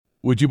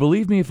Would you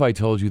believe me if I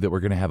told you that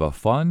we're going to have a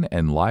fun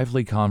and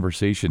lively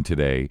conversation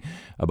today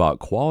about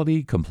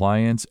quality,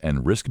 compliance,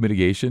 and risk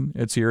mitigation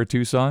at Sierra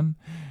Tucson?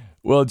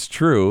 Well, it's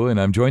true,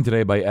 and I'm joined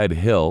today by Ed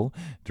Hill,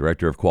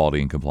 Director of Quality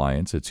and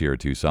Compliance at Sierra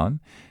Tucson,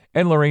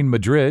 and Lorraine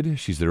Madrid,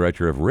 she's the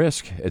Director of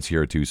Risk at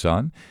Sierra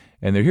Tucson,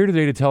 and they're here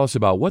today to tell us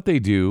about what they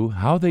do,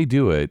 how they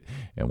do it,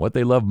 and what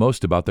they love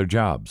most about their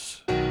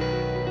jobs.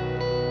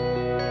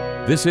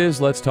 This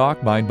is Let's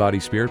Talk Mind, Body,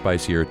 Spirit by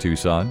Sierra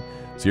Tucson.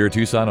 Sierra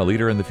Tucson, a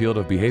leader in the field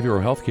of behavioral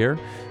health care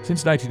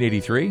since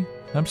 1983.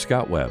 I'm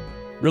Scott Webb.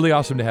 Really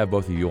awesome to have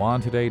both of you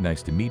on today.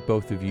 Nice to meet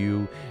both of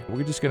you.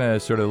 We're just going to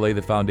sort of lay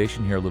the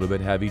foundation here a little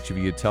bit, have each of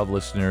you tell the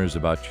listeners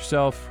about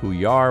yourself, who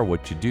you are,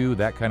 what you do,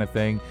 that kind of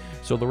thing.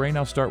 So Lorraine,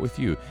 I'll start with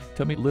you.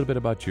 Tell me a little bit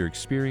about your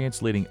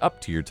experience leading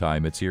up to your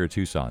time at Sierra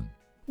Tucson.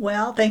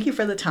 Well, thank you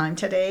for the time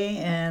today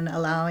and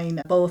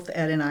allowing both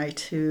Ed and I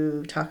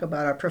to talk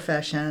about our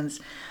professions.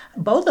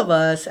 Both of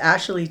us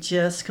actually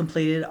just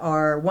completed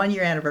our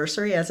 1-year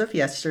anniversary as of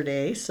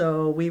yesterday,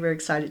 so we were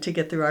excited to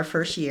get through our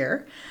first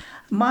year.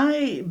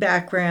 My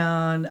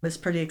background is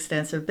pretty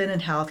extensive. Been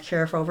in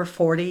healthcare for over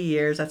 40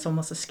 years. That's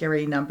almost a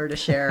scary number to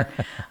share.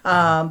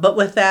 But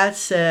with that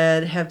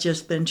said, have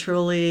just been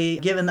truly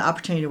given the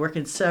opportunity to work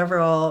in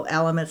several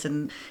elements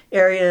and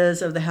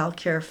areas of the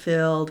healthcare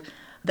field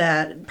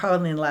that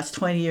probably in the last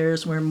 20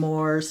 years we're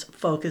more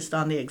focused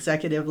on the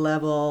executive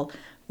level,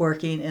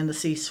 working in the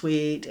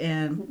C-suite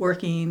and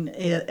working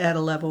at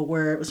a level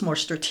where it was more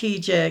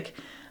strategic,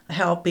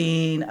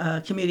 helping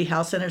community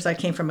health centers. I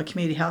came from a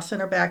community health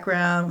center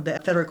background, the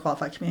federally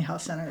qualified community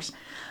health centers.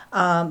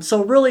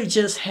 So really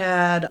just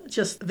had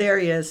just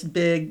various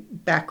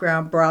big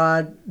background,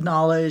 broad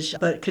knowledge,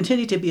 but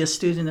continue to be a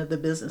student of the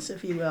business,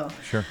 if you will.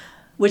 Sure.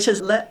 Which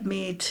has led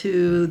me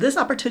to this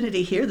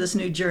opportunity here, this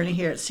new journey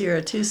here at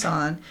Sierra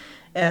Tucson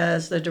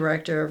as the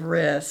Director of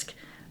Risk.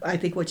 I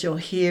think what you'll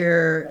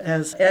hear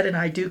as Ed and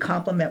I do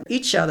complement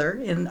each other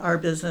in our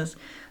business,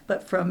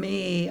 but from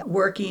me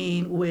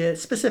working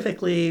with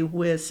specifically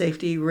with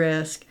safety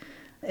risk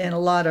and a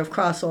lot of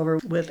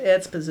crossover with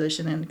Ed's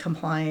position in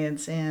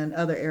compliance and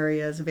other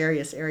areas,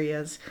 various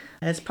areas,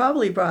 has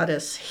probably brought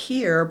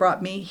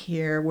me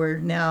here, where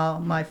now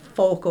my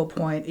focal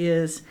point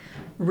is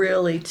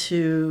really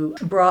to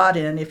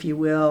broaden, if you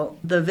will,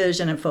 the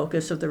vision and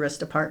focus of the risk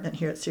department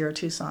here at Sierra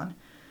Tucson.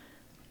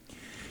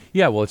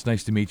 Yeah, well, it's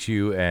nice to meet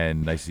you,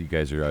 and nice that you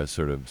guys are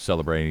sort of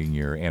celebrating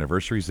your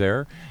anniversaries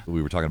there.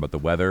 We were talking about the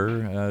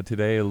weather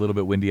today, a little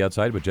bit windy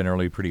outside, but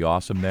generally pretty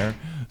awesome there.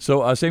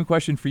 So same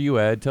question for you,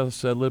 Ed. Tell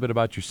us a little bit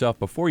about yourself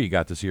before you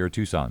got to Sierra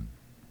Tucson.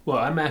 Well,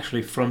 I'm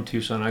actually from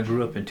Tucson. I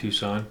grew up in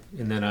Tucson,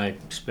 and then I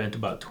spent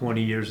about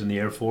 20 years in the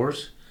Air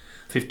Force.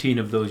 15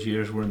 of those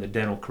years were in the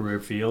dental career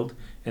field,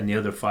 and the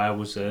other 5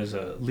 was as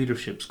a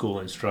leadership school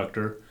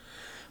instructor.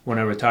 When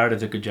I retired, I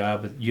took a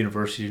job at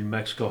University of New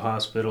Mexico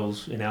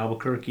Hospitals in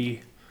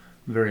Albuquerque,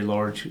 a very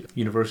large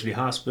university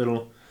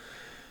hospital.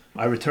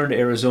 I returned to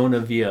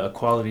Arizona via a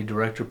quality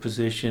director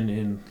position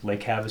in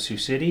Lake Havasu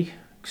City,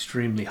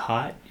 extremely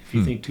hot. If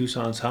you think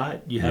Tucson's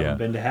hot, you haven't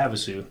been to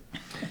Havasu.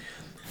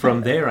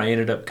 From there, I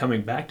ended up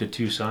coming back to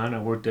Tucson.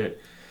 I worked at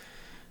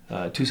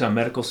Tucson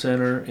Medical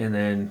Center and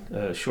then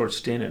a short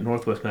stint at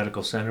Northwest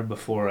Medical Center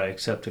before I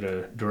accepted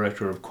a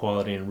Director of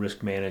Quality and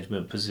Risk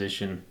Management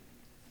position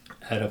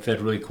at a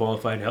federally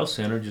qualified health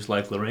center, just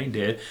like Lorraine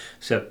did,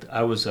 except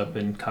I was up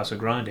in Casa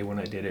Grande when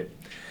I did it.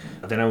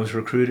 Then I was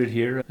recruited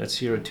here at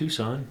Sierra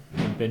Tucson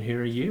and been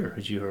here a year,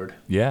 as you heard.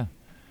 Yeah,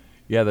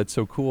 that's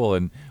so cool.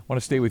 And I want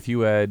to stay with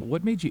you, Ed.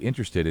 What made you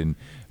interested in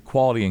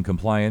quality and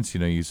compliance? You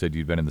know, you said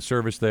you'd been in the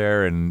service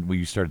there, and when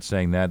you started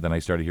saying that, then I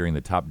started hearing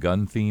the Top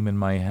Gun theme in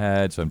my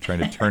head, so I'm trying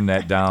to turn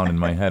that down in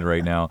my head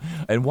right now.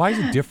 And why is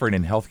it different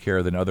in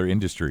healthcare than other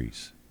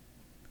industries?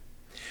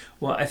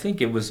 Well, I think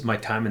it was my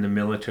time in the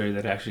military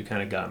that actually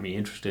kind of got me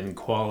interested in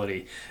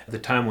quality. At the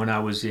time when I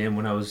was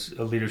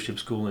a leadership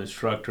school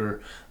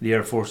instructor, the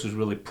Air Force was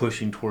really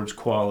pushing towards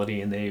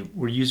quality, and they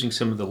were using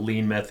some of the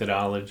lean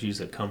methodologies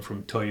that come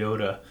from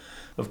Toyota.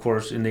 Of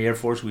course, in the Air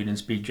Force, we didn't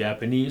speak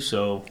Japanese,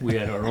 so we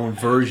had our own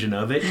version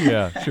of it.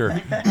 Yeah, sure.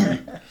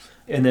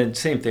 And then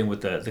same thing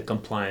with the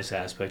compliance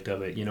aspect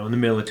of it. You know, in the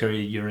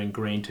military, you're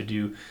ingrained to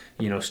do,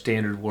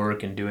 standard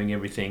work and doing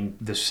everything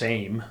the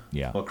same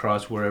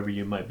across wherever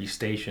you might be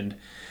stationed.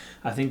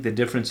 I think the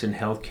difference in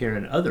healthcare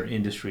and other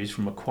industries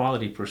from a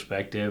quality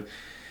perspective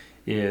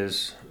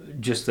is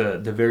just the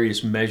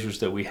various measures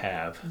that we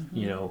have. Mm-hmm.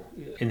 You know,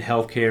 in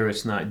healthcare,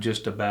 it's not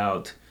just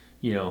about,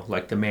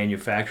 like the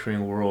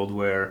manufacturing world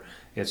where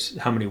it's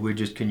how many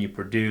widgets can you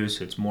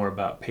produce. It's more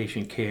about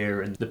patient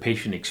care and the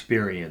patient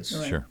experience.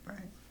 Right. Sure. Right.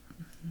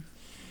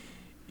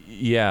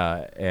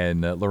 Yeah,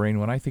 and Lorraine,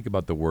 when I think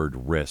about the word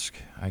risk,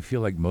 I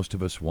feel like most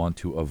of us want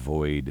to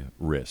avoid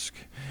risk.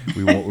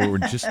 We're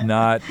just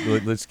not,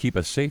 let's keep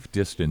a safe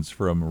distance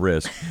from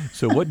risk.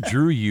 So what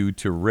drew you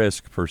to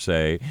risk per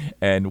se,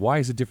 and why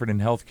is it different in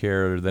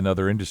healthcare than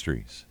other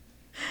industries?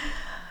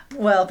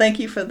 Well, thank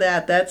you for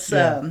that. That's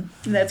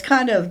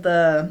kind of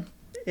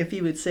if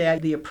you would say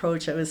the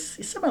approach was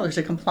similar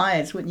to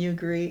compliance, wouldn't you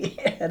agree?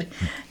 Ed?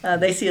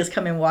 They see us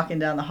coming walking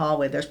down the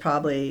hallway, there's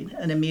probably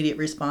an immediate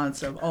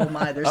response of, oh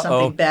my, there's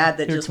something bad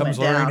that Here just comes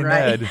went down, Lorraine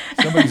right? and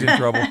Ed. Somebody's in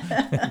trouble.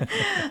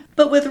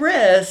 But with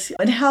risk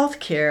in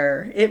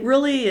healthcare, it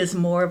really is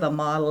more of a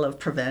model of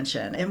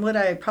prevention. And what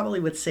I probably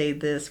would say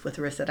this with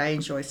risk that I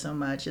enjoy so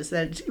much is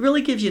that it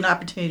really gives you an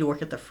opportunity to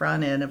work at the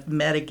front end of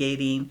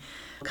mitigating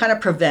kind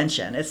of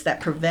prevention. It's that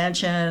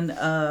prevention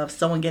of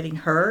someone getting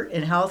hurt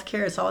in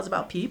healthcare. It's always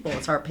about people.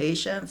 It's our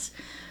patients,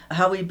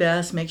 how we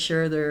best make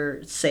sure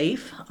they're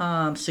safe,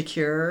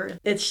 secure.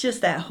 It's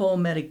just that whole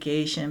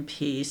mitigation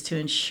piece to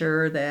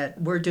ensure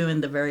that we're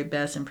doing the very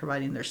best in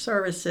providing their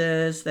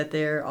services, that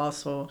they're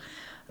also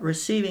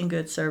receiving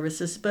good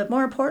services, but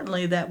more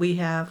importantly, that we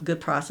have good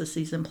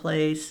processes in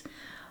place.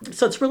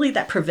 So it's really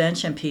that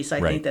prevention piece,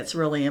 I think, that's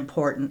really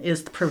important,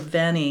 is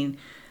preventing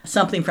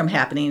something from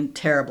happening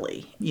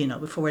terribly,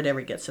 before it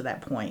ever gets to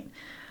that point.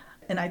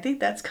 And I think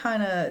that's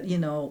kind of,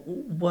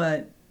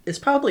 what is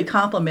probably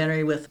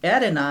complementary with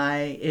Ed and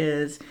I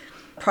is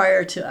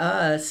prior to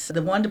us,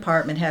 the one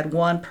department had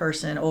one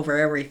person over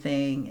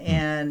everything.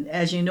 And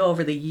as you know,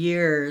 over the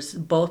years,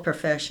 both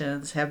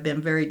professions have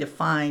been very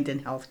defined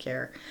in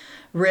healthcare.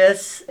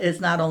 Risk is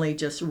not only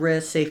just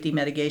risk, safety,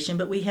 mitigation,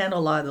 but we handle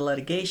a lot of the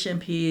litigation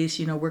piece.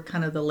 We're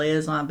kind of the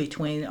liaison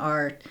between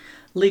our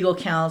legal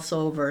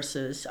counsel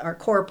versus our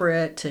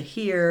corporate to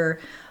here.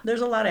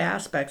 There's a lot of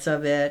aspects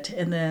of it.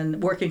 And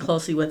then working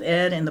closely with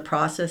Ed in the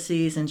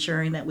processes,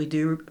 ensuring that we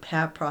do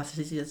have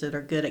processes that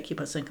are good at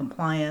keep us in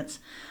compliance.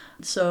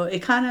 So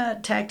it kind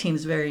of tag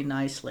teams very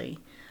nicely.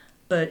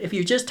 But if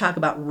you just talk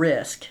about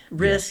risk,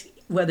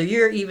 whether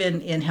you're even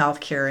in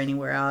healthcare or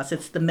anywhere else,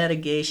 it's the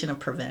mitigation of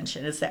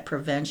prevention. It's that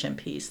prevention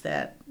piece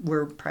that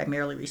we're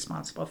primarily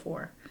responsible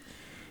for.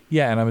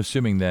 Yeah, and I'm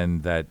assuming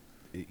then that,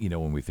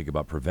 when we think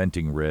about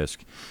preventing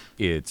risk,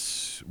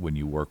 it's when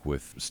you work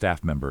with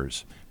staff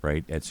members,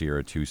 right, at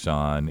Sierra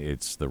Tucson.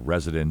 It's the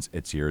residents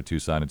at Sierra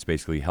Tucson. It's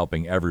basically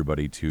helping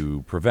everybody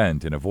to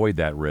prevent and avoid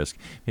that risk.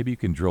 Maybe you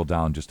can drill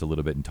down just a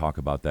little bit and talk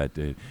about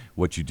that,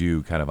 what you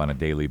do kind of on a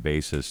daily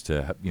basis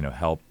to,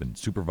 help and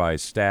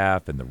supervise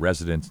staff and the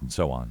residents and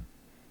so on.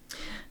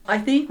 I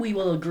think we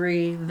will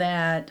agree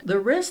that the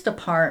risk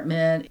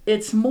department,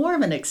 it's more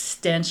of an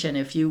extension,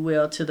 if you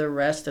will, to the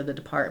rest of the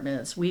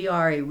departments. We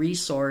are a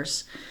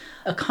resource,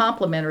 a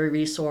complementary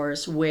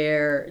resource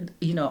where,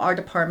 our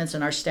departments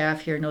and our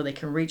staff here know they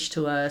can reach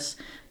to us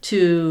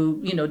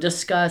to,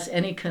 discuss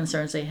any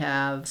concerns they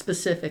have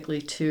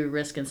specifically to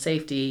risk and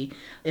safety.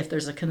 If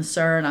there's a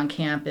concern on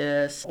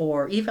campus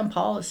or even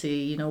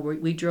policy,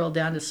 we drill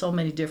down to so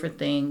many different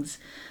things,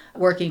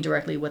 working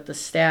directly with the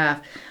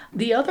staff.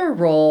 The other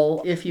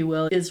role, if you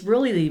will, is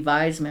really the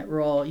advisement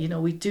role.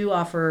 We do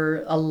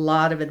offer a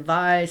lot of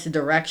advice,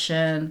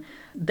 direction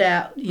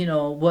that,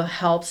 will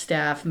help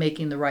staff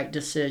making the right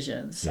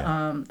decisions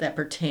that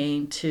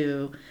pertain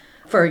to,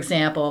 for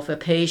example, if a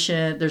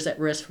patient, there's at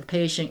risk for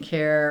patient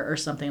care or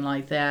something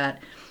like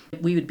that,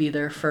 we would be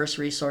their first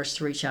resource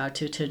to reach out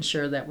to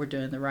ensure that we're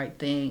doing the right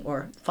thing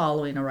or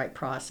following the right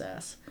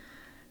process.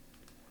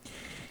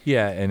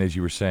 Yeah, and as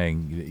you were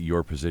saying,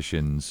 your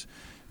positions,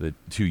 the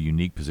two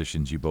unique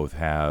positions you both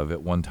have,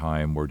 at one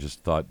time were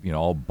just thought,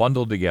 all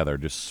bundled together,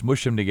 just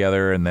smush them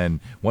together, and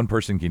then one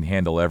person can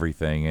handle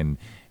everything. And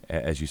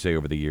as you say,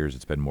 over the years,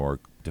 it's been more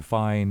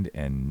defined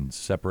and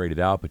separated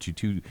out, but you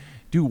two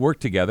do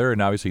work together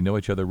and obviously know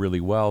each other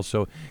really well.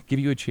 So give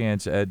you a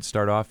chance, Ed,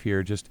 start off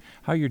here, just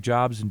how your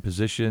jobs and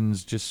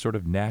positions just sort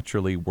of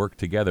naturally work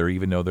together,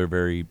 even though they're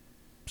very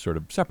sort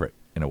of separate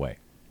in a way.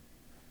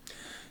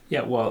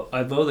 Yeah, well,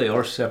 although they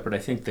are separate, I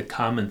think the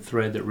common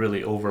thread that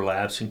really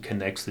overlaps and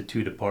connects the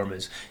two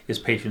departments is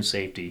patient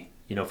safety.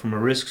 From a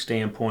risk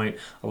standpoint,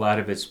 a lot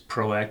of it's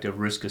proactive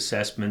risk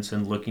assessments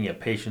and looking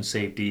at patient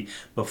safety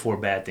before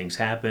bad things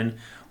happen.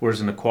 Whereas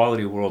in the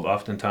quality world,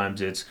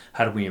 oftentimes it's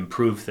how do we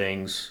improve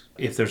things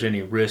if there's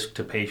any risk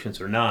to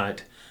patients or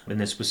not, and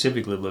then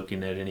specifically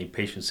looking at any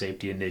patient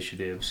safety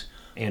initiatives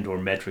and or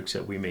metrics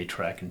that we may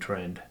track and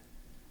trend.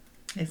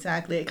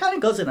 Exactly. It kind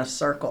of goes in a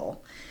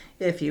circle,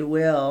 if you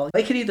will.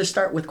 It could either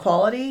start with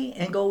quality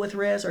and go with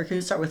risk, or it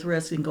could start with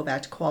risk and go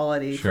back to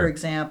quality. Sure. For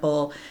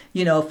example,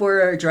 if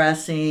we're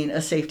addressing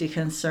a safety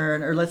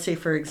concern, or let's say,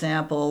 for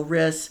example,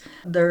 risk,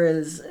 there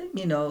is,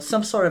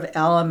 some sort of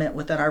element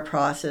within our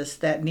process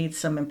that needs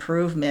some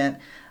improvement.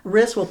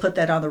 Risk will put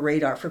that on the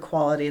radar for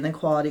quality, and then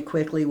quality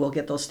quickly will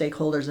get those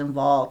stakeholders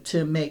involved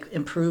to make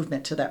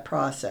improvement to that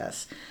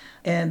process.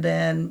 And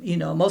then,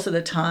 most of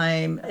the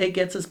time it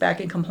gets us back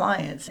in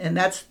compliance. And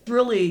that's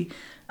really,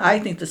 I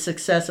think, the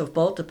success of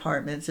both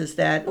departments is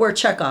that we're a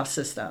check-off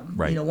system.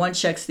 Right. One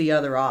checks the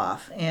other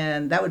off.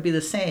 And that would be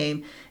the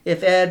same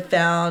if Ed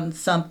found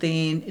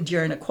something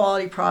during a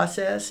quality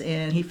process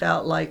and he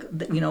felt like,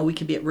 we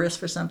could be at risk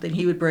for something,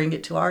 he would bring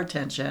it to our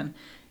attention.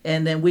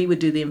 And then we would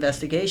do the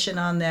investigation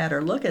on that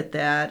or look at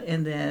that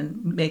and then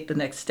make the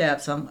next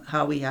steps on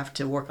how we have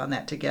to work on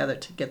that together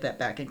to get that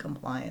back in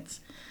compliance.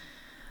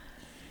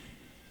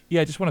 Yeah,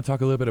 I just want to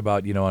talk a little bit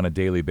about, on a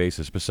daily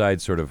basis,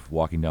 besides sort of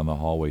walking down the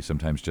hallway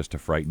sometimes just to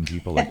frighten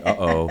people, like,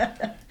 uh-oh,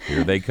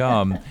 here they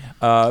come.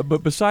 But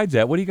besides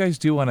that, what do you guys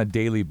do on a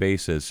daily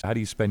basis? How do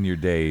you spend your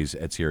days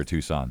at Sierra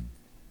Tucson?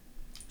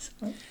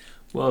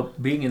 Well,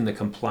 being in the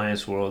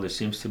compliance world, it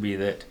seems to be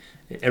that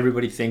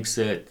everybody thinks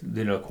that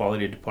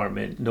quality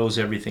department knows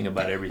everything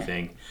about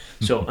everything.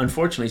 So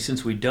unfortunately,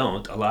 since we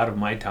don't, a lot of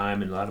my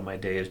time and a lot of my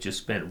day is just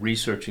spent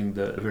researching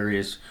the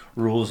various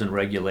rules and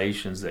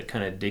regulations that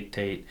kind of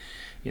dictate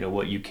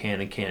what you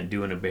can and can't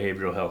do in a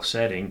behavioral health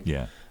setting.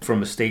 Yeah.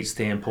 From a state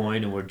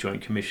standpoint, and we're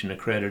Joint Commission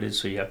accredited,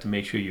 so you have to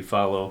make sure you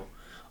follow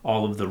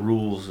all of the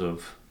rules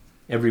of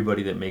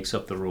everybody that makes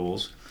up the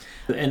rules.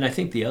 And I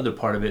think the other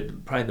part of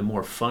it, probably the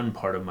more fun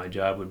part of my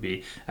job, would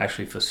be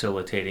actually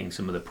facilitating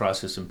some of the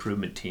process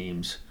improvement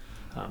teams,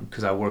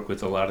 because I work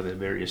with a lot of the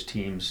various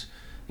teams.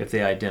 If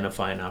they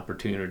identify an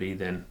opportunity,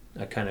 then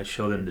I kind of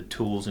show them the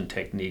tools and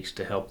techniques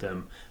to help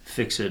them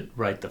fix it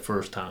right the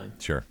first time.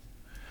 Sure.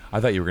 I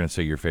thought you were going to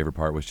say your favorite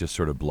part was just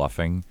sort of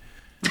bluffing,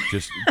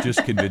 just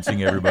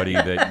convincing everybody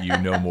that you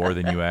know more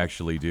than you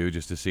actually do,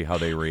 just to see how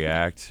they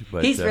react.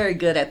 But he's very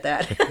good at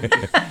that.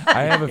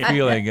 I have a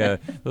feeling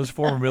those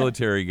former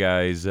military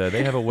guys,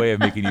 they have a way of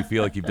making you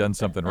feel like you've done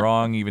something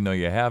wrong, even though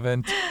you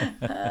haven't.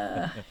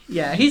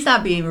 Yeah, he's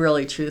not being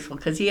really truthful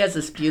because he has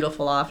this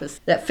beautiful office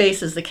that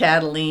faces the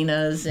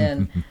Catalinas,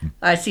 and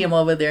I see him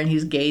over there, and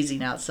he's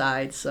gazing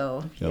outside.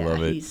 So I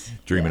love it. He's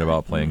dreaming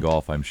about playing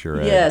golf, I'm sure.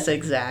 Ed. Yes,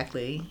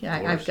 exactly.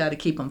 I've got to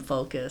keep him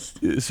focused.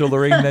 So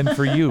Lorraine, then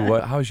for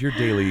you, how's your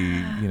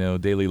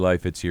daily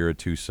life at Sierra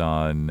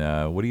Tucson?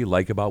 What do you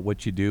like about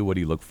what you do? What do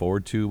you look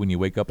forward to when you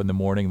wake up in the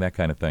morning? That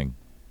kind of thing.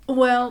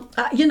 Well,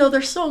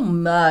 there's so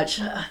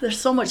much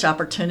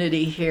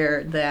opportunity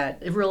here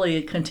that it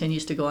really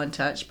continues to go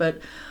untouched.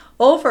 But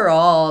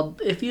overall,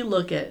 if you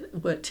look at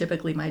what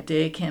typically my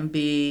day can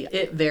be,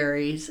 it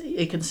varies.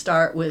 It can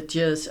start with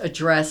just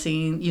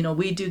addressing,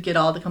 we do get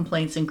all the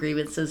complaints and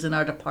grievances in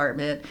our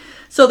department.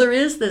 So there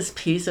is this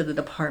piece of the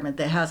department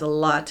that has a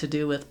lot to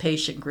do with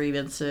patient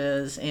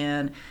grievances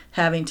and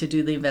having to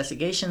do the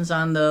investigations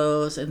on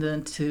those, and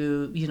then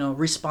to,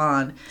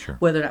 respond, sure,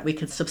 whether or not we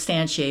could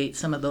substantiate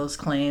some of those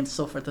claims,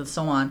 so forth and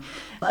so on.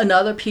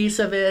 Another piece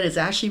of it is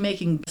actually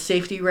making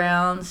safety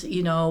rounds.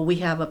 We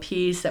have a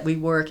piece that we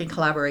work in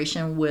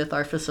collaboration with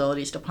our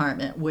facilities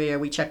department where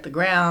we check the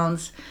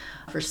grounds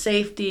for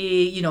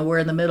safety. We're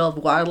in the middle of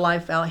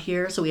wildlife out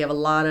here, so we have a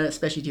lot of,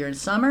 especially during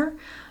summer,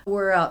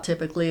 we're out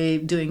typically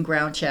doing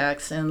ground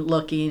checks and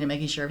looking and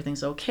making sure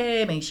everything's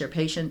okay, making sure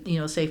patient,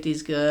 safety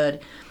is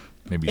good.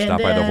 Maybe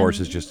stop by the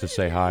horses just to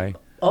say hi.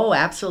 Oh,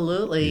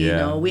 absolutely.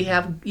 Yeah. We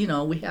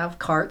have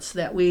carts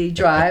that we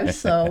drive.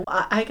 So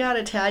I got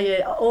to tell you,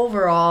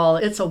 overall,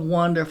 it's a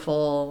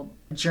wonderful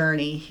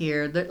journey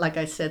here. Like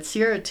I said,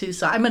 Sierra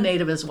Tucson, I'm a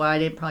native as well. I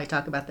didn't probably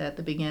talk about that at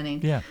the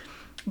beginning. Yeah.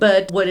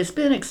 But what has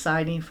been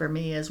exciting for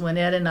me is when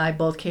Ed and I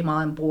both came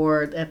on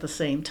board at the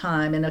same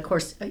time, and of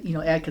course,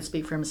 Ed could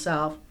speak for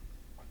himself.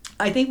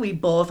 I think we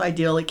both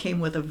ideally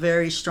came with a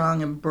very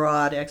strong and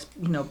broad,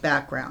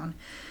 background.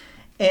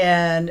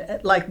 And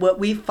like what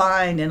we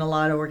find in a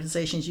lot of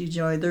organizations you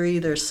join, they're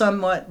either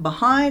somewhat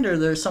behind or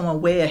they're someone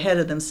way ahead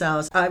of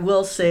themselves. I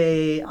will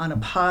say, on a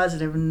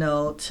positive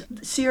note,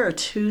 Sierra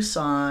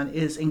Tucson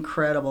is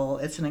incredible.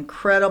 It's an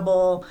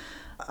incredible,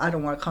 I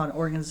don't want to call it an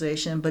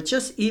organization, but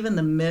just even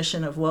the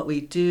mission of what we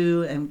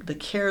do and the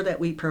care that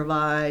we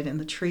provide and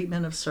the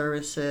treatment of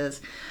services.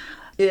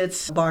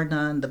 It's bar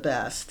none the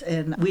best.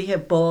 And we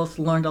have both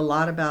learned a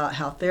lot about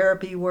how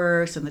therapy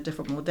works and the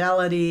different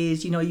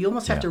modalities. You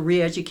almost have to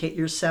re-educate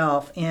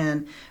yourself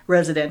in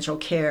residential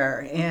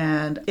care.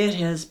 And it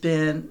has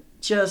been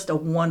just a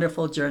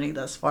wonderful journey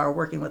thus far,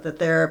 working with the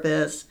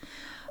therapists.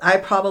 I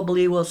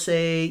probably will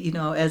say,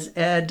 as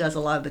Ed does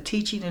a lot of the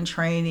teaching and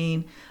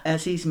training,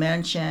 as he's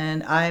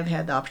mentioned, I've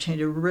had the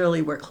opportunity to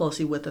really work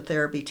closely with the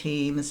therapy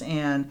teams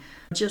and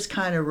just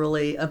kind of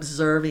really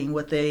observing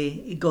what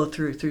they go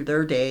through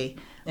their day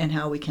and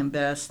how we can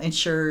best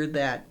ensure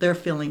that they're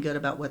feeling good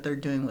about what they're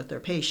doing with their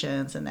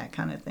patients and that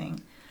kind of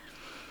thing.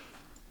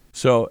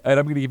 So, Ed,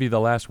 I'm going to give you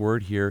the last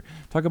word here.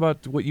 Talk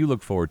about what you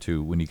look forward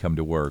to when you come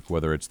to work,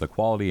 whether it's the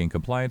quality and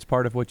compliance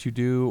part of what you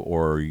do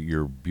or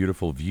your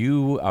beautiful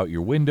view out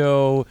your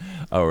window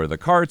or the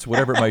carts,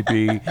 whatever it might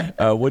be.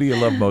 What do you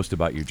love most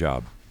about your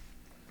job?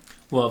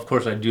 Well, of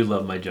course, I do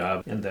love my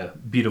job and the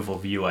beautiful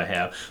view I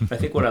have. But I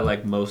think what I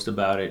like most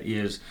about it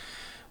is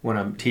when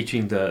I'm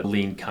teaching the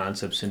lean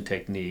concepts and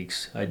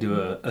techniques. I do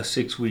a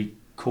 6-week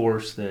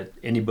course that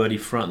anybody,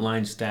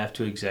 frontline staff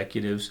to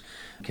executives,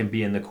 can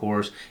be in the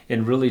course,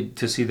 and really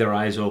to see their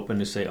eyes open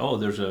to say, oh,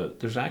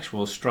 there's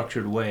actual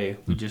structured way.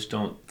 We just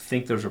don't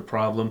think there's a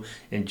problem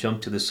and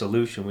jump to the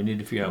solution. We need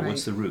to figure out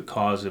what's the root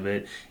cause of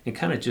it, and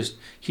kind of just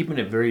keeping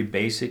it very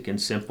basic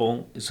and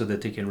simple so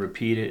that they can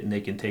repeat it and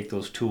they can take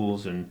those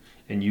tools and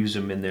use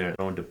them in their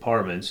own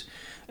departments.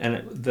 And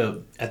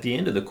at the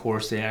end of the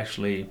course,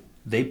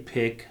 they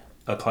pick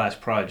a class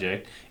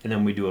project, and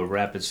then we do a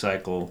rapid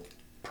cycle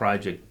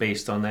project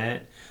based on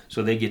that.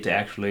 So they get to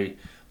actually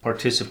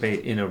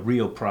participate in a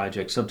real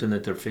project, something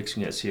that they're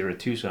fixing at Sierra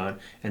Tucson,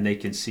 and they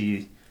can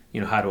see,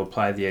 how to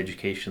apply the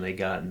education they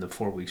got in the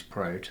 4 weeks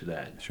prior to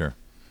that. Sure.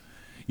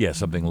 Yeah,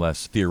 something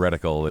less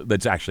theoretical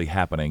that's actually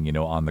happening,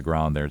 on the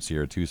ground there at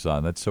Sierra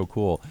Tucson. That's so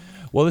cool.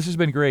 Well, this has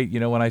been great.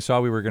 When I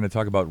saw we were going to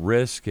talk about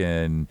risk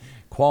and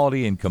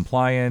quality and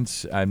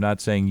compliance, I'm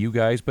not saying you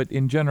guys, but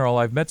in general,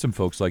 I've met some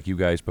folks like you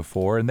guys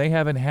before, and they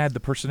haven't had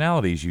the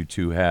personalities you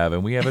two have,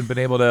 and we haven't been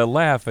able to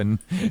laugh and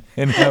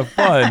have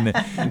fun.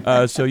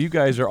 So you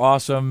guys are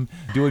awesome,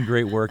 doing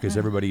great work as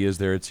everybody is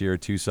there at Sierra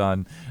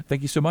Tucson.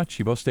 Thank you so much.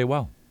 You both stay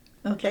well.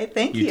 Okay,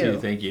 thank you. You too,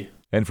 thank you.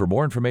 And for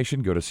more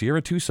information, go to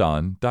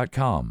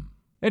sierratucson.com.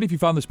 And if you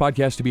found this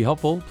podcast to be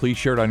helpful, please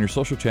share it on your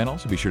social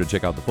channels and be sure to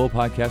check out the full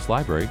podcast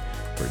library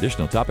for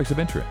additional topics of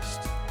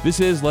interest.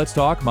 This is Let's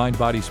Talk Mind,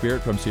 Body,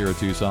 Spirit from Sierra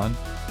Tucson.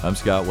 I'm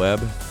Scott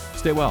Webb.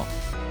 Stay well.